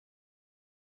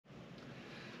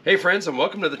Hey friends, and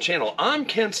welcome to the channel. I'm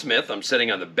Ken Smith. I'm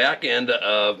sitting on the back end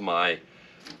of my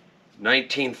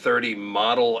 1930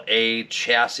 Model A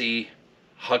chassis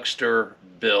Huckster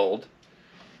build,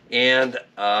 and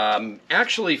I'm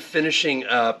actually finishing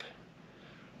up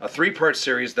a three-part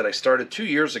series that I started 2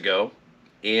 years ago,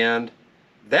 and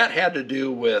that had to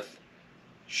do with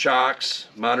shocks,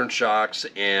 modern shocks,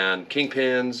 and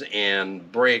kingpins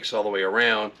and brakes all the way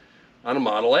around on a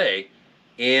Model A.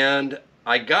 And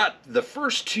I got the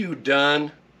first two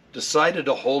done, decided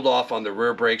to hold off on the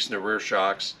rear brakes and the rear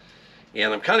shocks,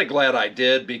 and I'm kind of glad I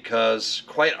did, because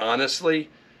quite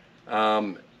honestly,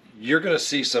 you're going to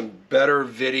see some better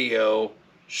video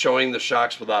showing the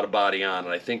shocks without a body on,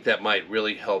 and I think that might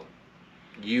really help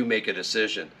you make a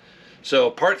decision.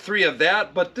 So part 3 of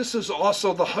that, but this is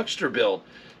also the Huckster build,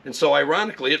 and so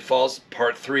ironically it falls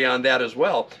part 3 on that as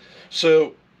well.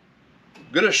 So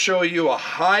I'm going to show you a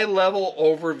high-level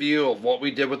overview of what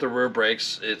we did with the rear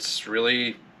brakes. It's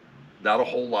really not a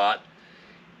whole lot.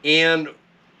 And I'm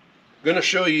going to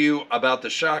show you about the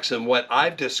shocks and what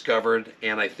I've discovered,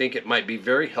 and I think it might be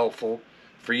very helpful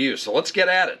for you. So let's get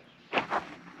at it.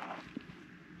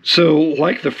 So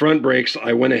like the front brakes,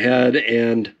 I went ahead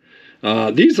and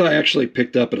these I actually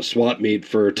picked up at a swap meet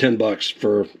for 10 bucks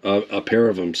for a pair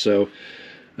of them. So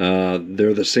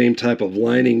they're the same type of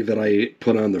lining that I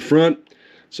put on the front.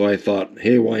 So I thought,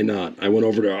 hey, why not? I went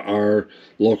over to our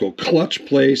local clutch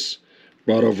place,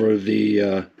 brought over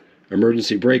the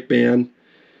emergency brake band,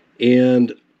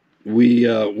 and we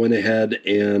went ahead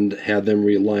and had them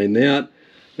reline that.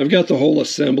 I've got the whole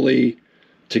assembly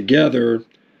together.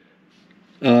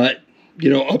 You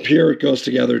know, up here it goes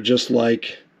together just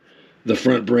like the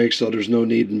front brake, so there's no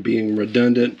need in being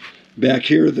redundant. Back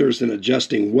here there's an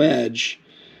adjusting wedge,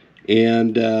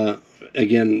 and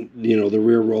again, you know, the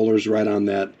rear roller's right on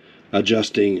that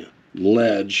adjusting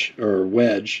ledge or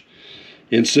wedge.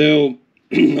 And so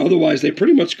otherwise they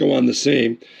pretty much go on the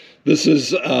same. This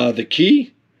is the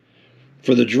key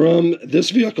for the drum. This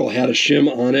vehicle had a shim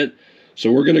on it,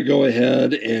 so we're going to go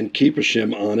ahead and keep a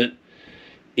shim on it.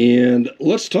 And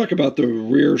let's talk about the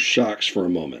rear shocks for a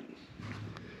moment.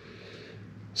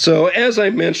 So as I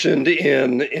mentioned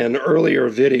in an earlier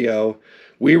video,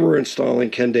 we were installing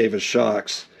Ken Davis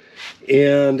shocks,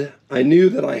 and I knew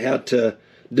that I had to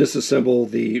disassemble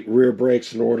the rear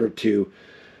brakes in order to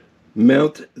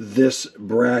mount this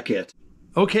bracket.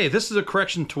 Okay, this is a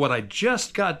correction to what I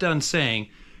just got done saying.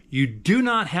 You do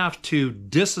not have to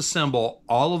disassemble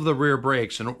all of the rear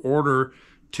brakes in order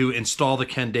to install the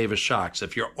Ken Davis shocks.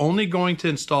 If you're only going to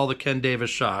install the Ken Davis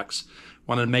shocks, I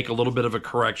want to make a little bit of a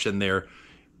correction there.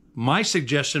 My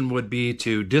suggestion would be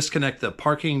to disconnect the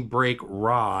parking brake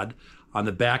rod on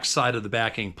the back side of the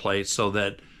backing plate so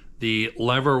that the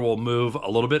lever will move a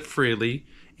little bit freely,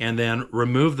 and then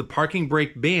remove the parking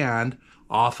brake band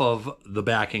off of the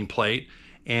backing plate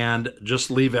and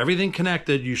just leave everything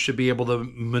connected. You should be able to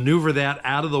maneuver that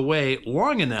out of the way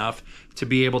long enough to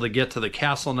be able to get to the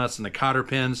castle nuts and the cotter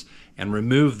pins and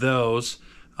remove those.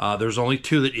 There's only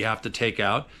 2 that you have to take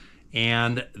out.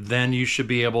 And then you should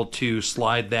be able to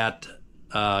slide that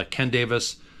Ken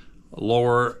Davis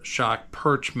lower shock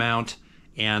perch mount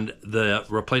and the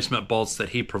replacement bolts that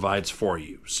he provides for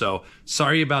you. So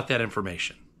sorry about that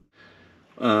information.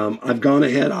 I've gone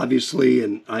ahead, obviously,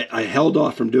 and I held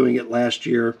off from doing it last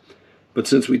year, but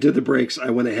since we did the brakes, I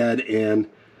went ahead and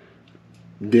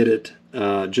did it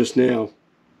just now.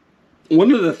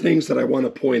 One of the things that I want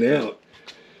to point out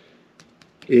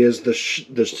is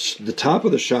the top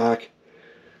of the shock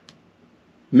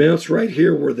mounts right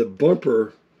here where the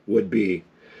bumper would be.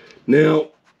 Now,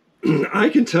 I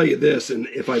can tell you this, and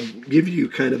if I give you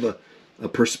kind of a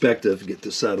perspective, get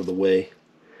this out of the way,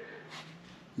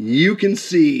 you can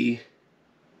see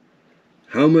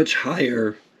how much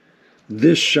higher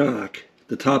this shock,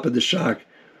 the top of the shock,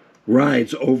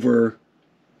 rides over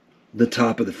the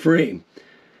top of the frame.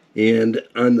 And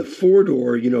on the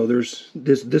 4-door, you know, there's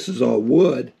this is all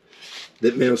wood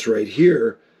that mounts right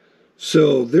here.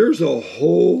 So there's a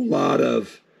whole lot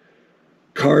of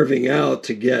carving out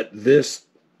to get this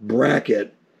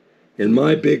bracket and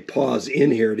my big paws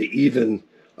in here to even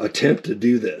attempt to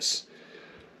do this.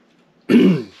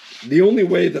 The only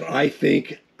way that I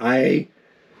think and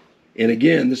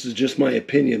again, this is just my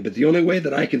opinion, but the only way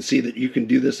that I can see that you can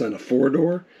do this on a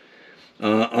 4-door,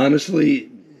 honestly,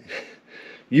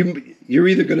 you're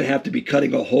either going to have to be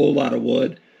cutting a whole lot of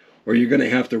wood, or you're going to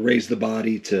have to raise the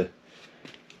body to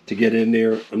get in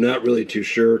there. I'm not really too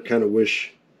sure. Kind of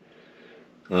wish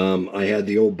I had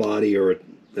the old body or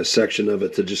a section of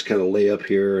it to just kind of lay up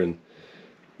here and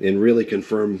really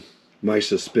confirm my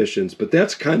suspicions. But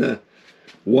that's kind of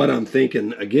what I'm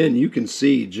thinking. Again, you can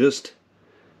see just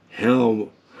how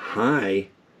high.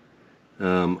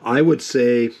 I would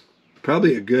say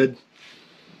probably a good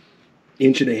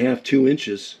 1.5 to 2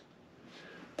 inches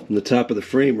from the top of the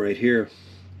frame right here.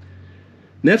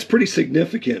 And that's pretty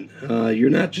significant. You're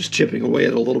not just chipping away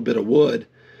at a little bit of wood.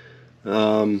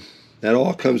 That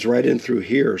all comes right in through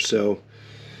here. So,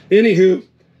 anywho,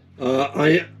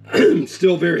 I am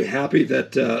still very happy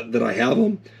that I have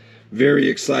them. Very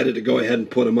excited to go ahead and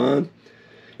put them on.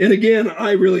 And again,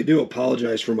 I really do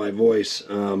apologize for my voice.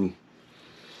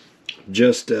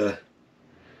 Just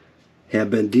have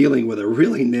been dealing with a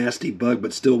really nasty bug,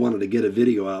 but still wanted to get a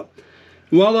video out.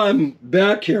 While I'm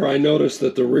back here, I noticed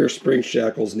that the rear spring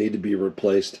shackles need to be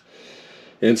replaced.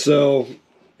 And so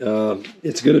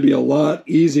it's going to be a lot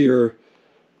easier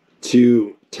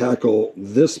to tackle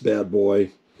this bad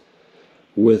boy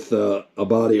with a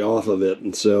body off of it.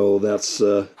 And so that's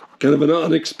kind of an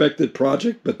unexpected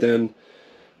project, but then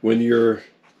when you're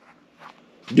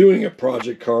doing a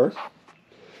project car,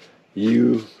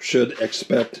 you should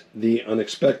expect the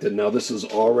unexpected. Now this is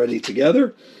already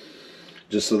together,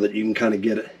 just so that you can kind of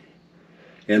get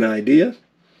an idea.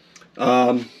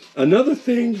 Another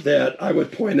thing that I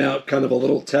would point out, kind of a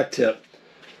little tech tip,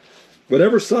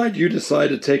 whatever side you decide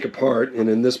to take apart, and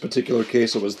in this particular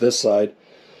case it was this side,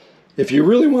 if you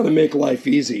really want to make life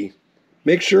easy,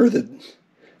 make sure that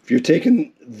if you're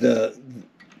taking the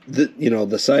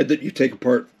side that you take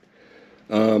apart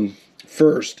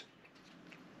first,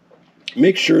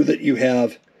 make sure that you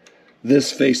have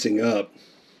this facing up.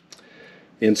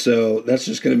 And so that's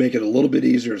just going to make it a little bit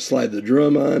easier to slide the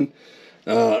drum on.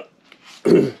 I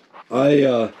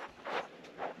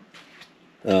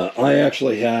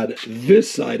actually had this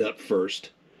side up first.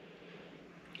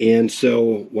 And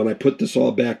so when I put this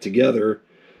all back together,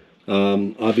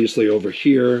 obviously over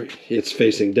here, it's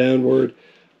facing downward.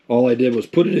 All I did was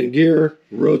put it in gear,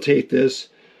 rotate this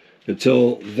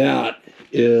until that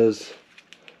is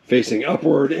facing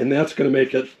upward, and that's going to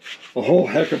make it a whole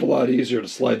heck of a lot easier to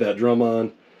slide that drum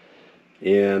on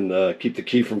and keep the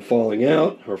key from falling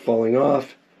out or falling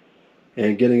off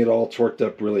and getting it all torqued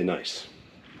up really nice.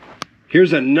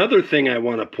 Here's another thing I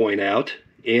want to point out,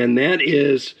 and that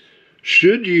is,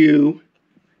 should you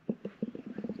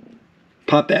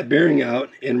pop that bearing out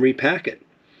and repack it?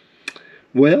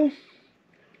 Well,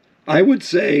 I would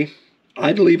say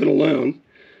I'd leave it alone.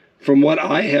 From what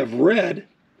I have read,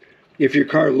 if your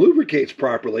car lubricates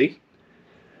properly,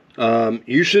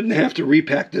 you shouldn't have to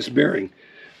repack this bearing.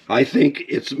 I think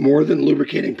it's more than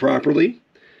lubricating properly.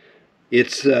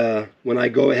 It's when I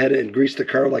go ahead and grease the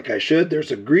car like I should,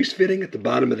 there's a grease fitting at the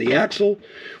bottom of the axle,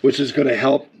 which is going to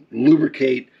help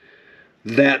lubricate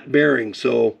that bearing.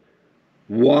 So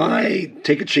why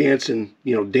take a chance and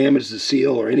damage the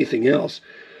seal or anything else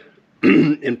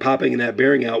in popping that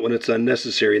bearing out when it's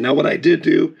unnecessary? Now what I did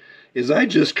do is I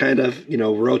just kind of,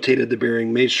 rotated the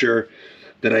bearing, made sure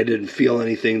that I didn't feel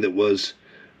anything that was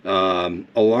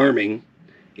alarming,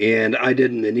 and I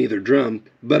didn't in either drum.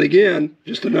 But again,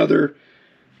 just another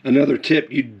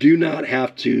tip, you do not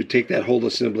have to take that whole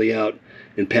assembly out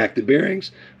and pack the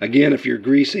bearings. Again, if you're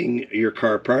greasing your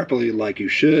car properly like you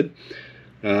should,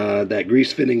 that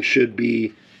grease fitting should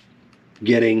be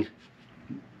getting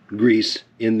grease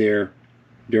in there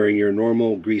during your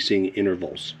normal greasing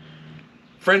intervals.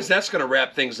 Friends, that's going to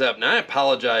wrap things up. Now, I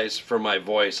apologize for my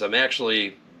voice. I'm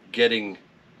actually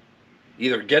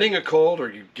either getting a cold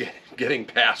or getting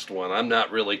past one. I'm not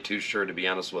really too sure, to be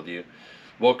honest with you.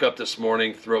 Woke up this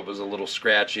morning, throat was a little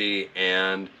scratchy,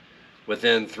 and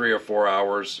within 3 or 4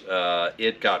 hours,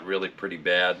 it got really pretty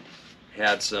bad.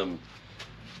 Had some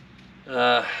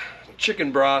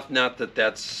chicken broth, not that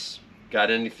that's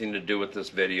got anything to do with this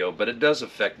video, but it does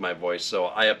affect my voice, so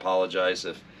I apologize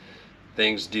if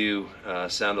things do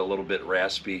sound a little bit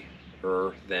raspier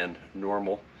than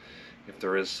normal, if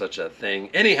there is such a thing.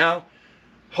 Anyhow,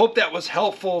 hope that was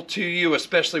helpful to you,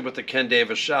 especially with the Ken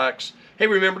Davis shocks. Hey,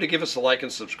 remember to give us a like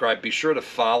and subscribe. Be sure to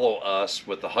follow us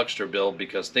with the Huckster build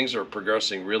because things are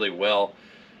progressing really well.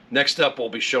 Next up, we'll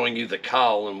be showing you the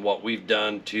cowl and what we've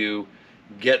done to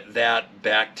get that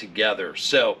back together.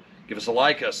 So give us a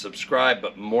like, a subscribe,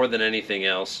 but more than anything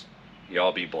else,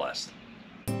 y'all be blessed.